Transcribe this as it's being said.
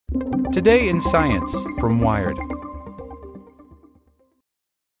Today in Science from Wired.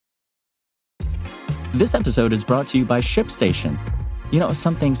 This episode is brought to you by ShipStation. You know,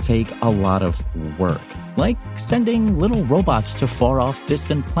 some things take a lot of work, like sending little robots to far-off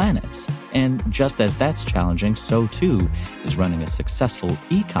distant planets. And just as that's challenging, so too is running a successful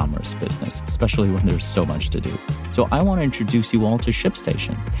e-commerce business, especially when there's so much to do. So I want to introduce you all to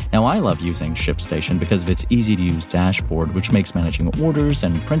ShipStation. Now, I love using ShipStation because of its easy-to-use dashboard, which makes managing orders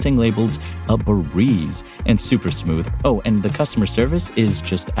and printing labels a breeze and super smooth. Oh, and the customer service is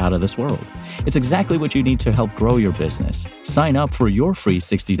just out of this world. It's exactly what you need to help grow your business. Sign up for your free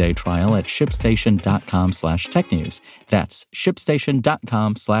 60-day trial at shipstation.com/technews. That's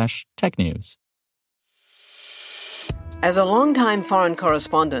shipstation.com/technews. As a longtime foreign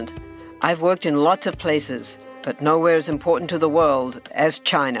correspondent, I've worked in lots of places, but nowhere as important to the world as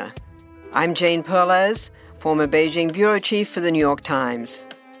China. I'm Jane Perlez, former Beijing bureau chief for the New York Times.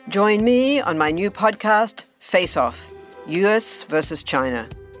 Join me on my new podcast, Face Off, US versus China,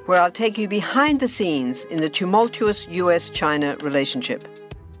 where I'll take you behind the scenes in the tumultuous US-China relationship.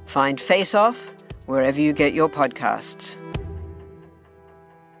 Find Face Off wherever you get your podcasts.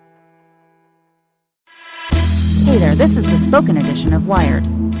 Hey there, this is the spoken edition of Wired.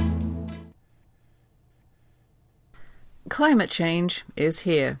 Climate change is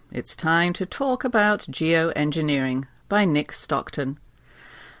here. It's time to talk about geoengineering by Nick Stockton.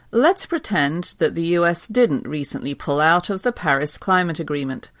 Let's pretend that the US didn't recently pull out of the Paris Climate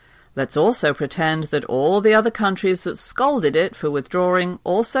Agreement. Let's also pretend that all the other countries that scolded it for withdrawing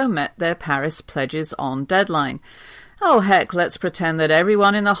also met their Paris pledges on deadline. Oh heck, let's pretend that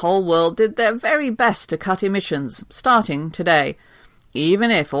everyone in the whole world did their very best to cut emissions, starting today.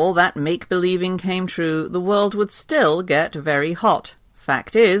 Even if all that make-believing came true, the world would still get very hot.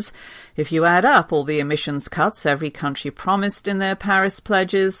 Fact is, if you add up all the emissions cuts every country promised in their Paris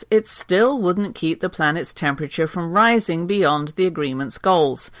pledges, it still wouldn't keep the planet's temperature from rising beyond the agreement's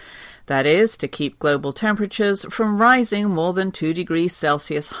goals. That is, to keep global temperatures from rising more than 2 degrees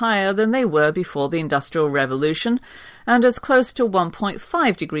Celsius higher than they were before the Industrial Revolution, and as close to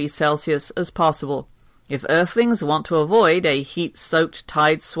 1.5 degrees Celsius as possible. If Earthlings want to avoid a heat-soaked,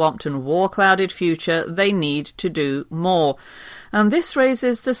 tide-swamped and war-clouded future, they need to do more. And this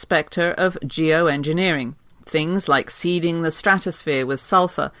raises the spectre of geoengineering. Things like seeding the stratosphere with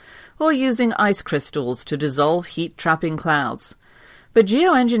sulfur, or using ice crystals to dissolve heat-trapping clouds. But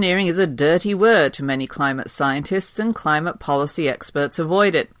geoengineering is a dirty word to many climate scientists, and climate policy experts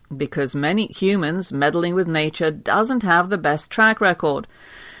avoid it, because many humans meddling with nature doesn't have the best track record.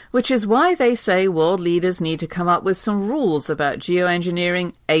 Which is why they say world leaders need to come up with some rules about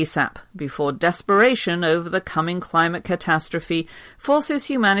geoengineering ASAP, before desperation over the coming climate catastrophe forces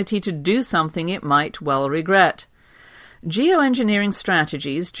humanity to do something it might well regret. Geoengineering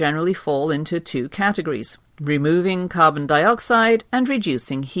strategies generally fall into two categories: removing carbon dioxide and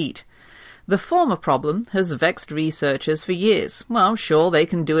reducing heat. The former problem has vexed researchers for years. Well, sure, they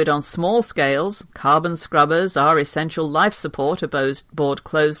can do it on small scales. Carbon scrubbers are essential life support aboard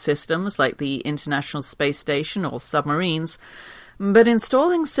closed systems like the International Space Station or submarines. But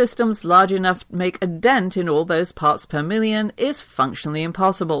installing systems large enough to make a dent in all those parts per million is functionally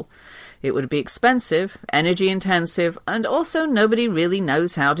impossible. It would be expensive, energy-intensive, and also nobody really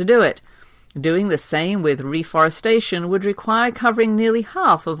knows how to do it. Doing the same with reforestation would require covering nearly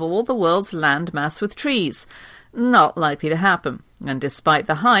half of all the world's land mass with trees. Not likely to happen. And despite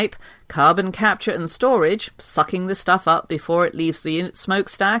the hype, carbon capture and storage, sucking the stuff up before it leaves the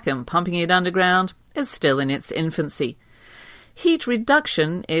smokestack and pumping it underground, is still in its infancy. Heat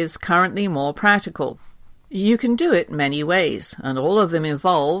reduction is currently more practical. You can do it many ways, and all of them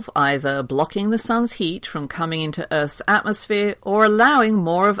involve either blocking the sun's heat from coming into Earth's atmosphere or allowing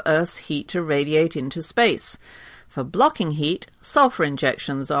more of Earth's heat to radiate into space. For blocking heat, sulfur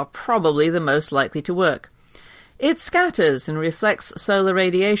injections are probably the most likely to work. It scatters and reflects solar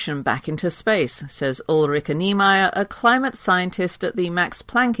radiation back into space, says Ulrike Niemeyer, a climate scientist at the Max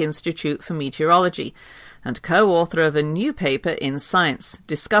Planck Institute for Meteorology, and co-author of a new paper in Science,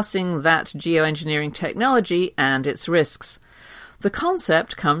 discussing that geoengineering technology and its risks. The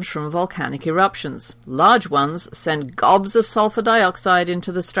concept comes from volcanic eruptions. Large ones send gobs of sulfur dioxide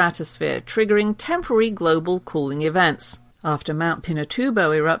into the stratosphere, triggering temporary global cooling events. After Mount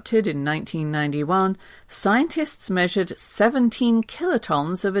Pinatubo erupted in 1991, scientists measured 17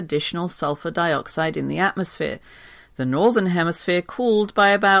 kilotons of additional sulfur dioxide in the atmosphere. The northern hemisphere cooled by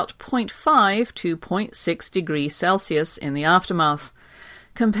about 0.5 to 0.6 degrees Celsius in the aftermath.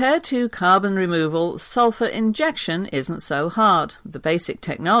 Compared to carbon removal, sulfur injection isn't so hard. The basic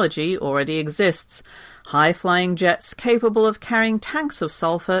technology already exists. high-flying jets capable of carrying tanks of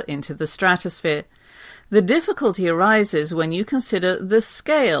sulfur into the stratosphere. The difficulty arises when you consider the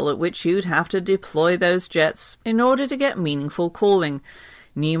scale at which you'd have to deploy those jets in order to get meaningful cooling.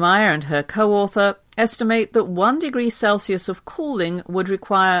 Niemeyer and her co-author estimate that 1 degree Celsius of cooling would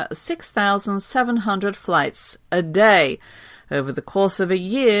require 6,700 flights a day. Over the course of a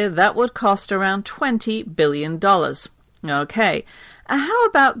year, that would cost around $20 billion. Okay, how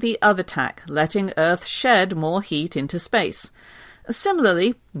about the other tack, letting Earth shed more heat into space?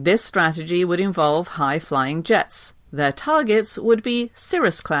 Similarly, this strategy would involve high-flying jets. Their targets would be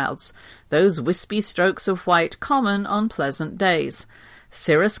cirrus clouds, those wispy strokes of white common on pleasant days.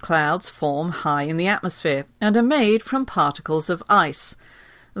 Cirrus clouds form high in the atmosphere and are made from particles of ice.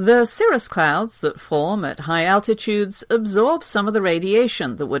 The cirrus clouds that form at high altitudes absorb some of the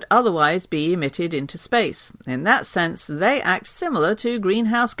radiation that would otherwise be emitted into space. In that sense, they act similar to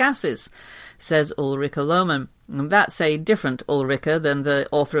greenhouse gases, says Ulrike Lohmann. That's a different Ulrike than the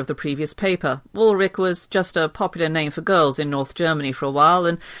author of the previous paper. Ulrich was just a popular name for girls in North Germany for a while,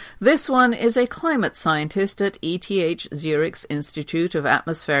 and this one is a climate scientist at ETH Zurich's Institute of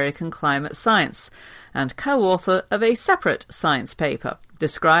Atmospheric and Climate Science, and co-author of a separate science paper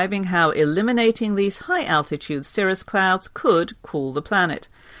describing how eliminating these high-altitude cirrus clouds could cool the planet.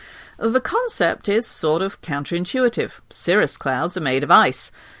 The concept is sort of counterintuitive. Cirrus clouds are made of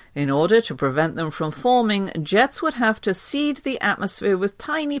ice. In order to prevent them from forming, jets would have to seed the atmosphere with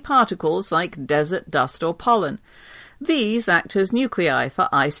tiny particles like desert dust or pollen. These act as nuclei for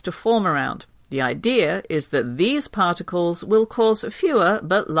ice to form around. The idea is that these particles will cause fewer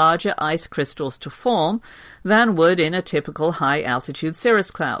but larger ice crystals to form than would in a typical high-altitude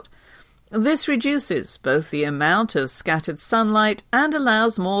cirrus cloud. This reduces both the amount of scattered sunlight and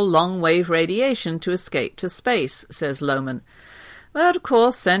allows more long-wave radiation to escape to space, says Lohmann. But of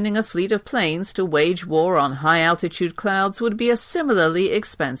course, sending a fleet of planes to wage war on high-altitude clouds would be a similarly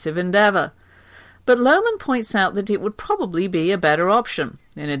expensive endeavor. But Lohmann points out that it would probably be a better option.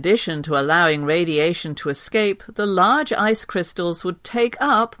 In addition to allowing radiation to escape, the large ice crystals would take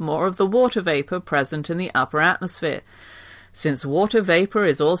up more of the water vapor present in the upper atmosphere. Since water vapor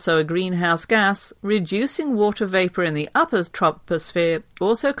is also a greenhouse gas, reducing water vapor in the upper troposphere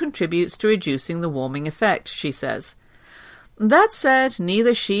also contributes to reducing the warming effect, she says. That said,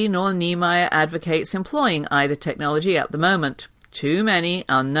 neither she nor Niemeyer advocates employing either technology at the moment. Too many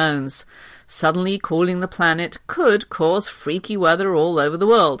unknowns. Suddenly cooling the planet could cause freaky weather all over the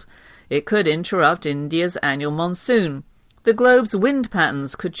world. It could interrupt India's annual monsoon. The globe's wind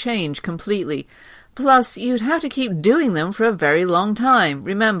patterns could change completely. Plus, you'd have to keep doing them for a very long time.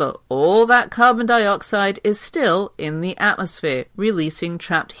 Remember, all that carbon dioxide is still in the atmosphere, releasing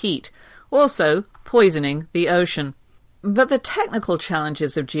trapped heat, also poisoning the ocean. But the technical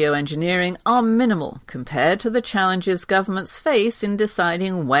challenges of geoengineering are minimal compared to the challenges governments face in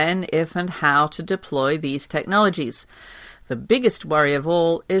deciding when, if, and how to deploy these technologies. The biggest worry of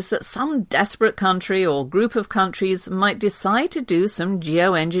all is that some desperate country or group of countries might decide to do some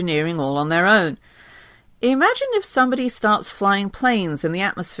geoengineering all on their own. Imagine if somebody starts flying planes in the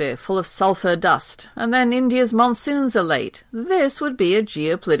atmosphere full of sulfur dust, and then India's monsoons are late. This would be a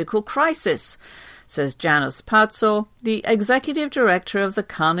geopolitical crisis, says Janos Patso, the executive director of the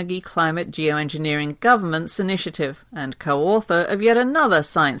Carnegie Climate Geoengineering Government's Initiative and co-author of yet another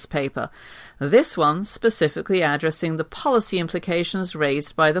science paper, this one specifically addressing the policy implications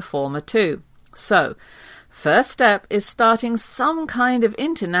raised by the former two. So, first step is starting some kind of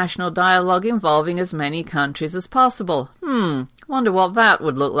international dialogue involving as many countries as possible. Wonder what that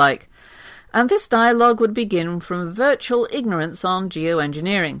would look like. And this dialogue would begin from virtual ignorance on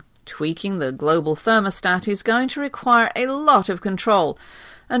geoengineering. Tweaking the global thermostat is going to require a lot of control,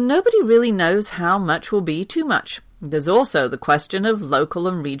 and nobody really knows how much will be too much. There's also the question of local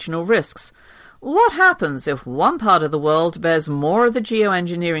and regional risks. What happens if one part of the world bears more of the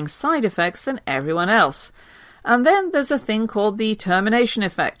geoengineering side effects than everyone else? And then there's a thing called the termination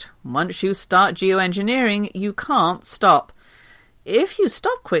effect. Once you start geoengineering, you can't stop. If you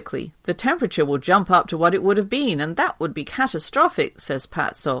stop quickly, the temperature will jump up to what it would have been, and that would be catastrophic, says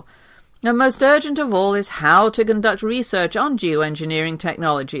Patso. And most urgent of all is how to conduct research on geoengineering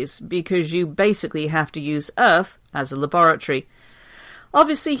technologies, because you basically have to use Earth as a laboratory.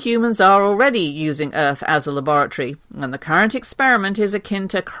 Obviously, humans are already using Earth as a laboratory, and the current experiment is akin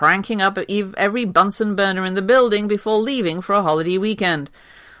to cranking up every Bunsen burner in the building before leaving for a holiday weekend.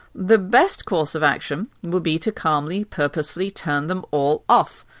 The best course of action would be to calmly, purposefully turn them all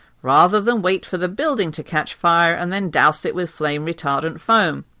off, rather than wait for the building to catch fire and then douse it with flame-retardant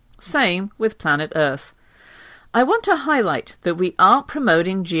foam. Same with planet Earth. I want to highlight that we aren't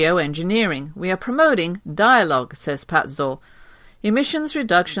promoting geoengineering. We are promoting dialogue, says Pat Zor. Emissions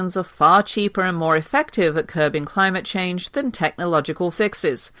reductions are far cheaper and more effective at curbing climate change than technological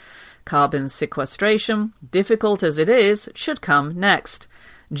fixes. Carbon sequestration, difficult as it is, should come next.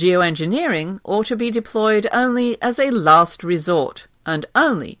 Geoengineering ought to be deployed only as a last resort, and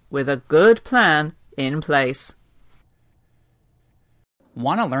only with a good plan in place.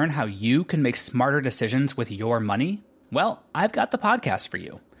 Want to learn how you can make smarter decisions with your money? Well, I've got the podcast for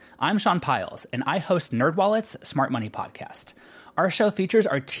you. I'm Sean Piles, and I host NerdWallet's Smart Money Podcast. Our show features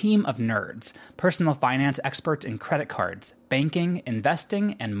our team of nerds, personal finance experts in credit cards, banking,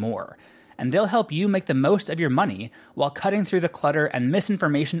 investing, and more. And they'll help you make the most of your money while cutting through the clutter and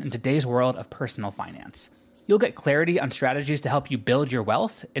misinformation in today's world of personal finance. You'll get clarity on strategies to help you build your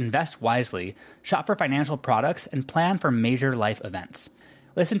wealth, invest wisely, shop for financial products, and plan for major life events.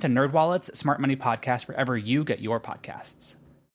 Listen to NerdWallet's Smart Money Podcast wherever you get your podcasts.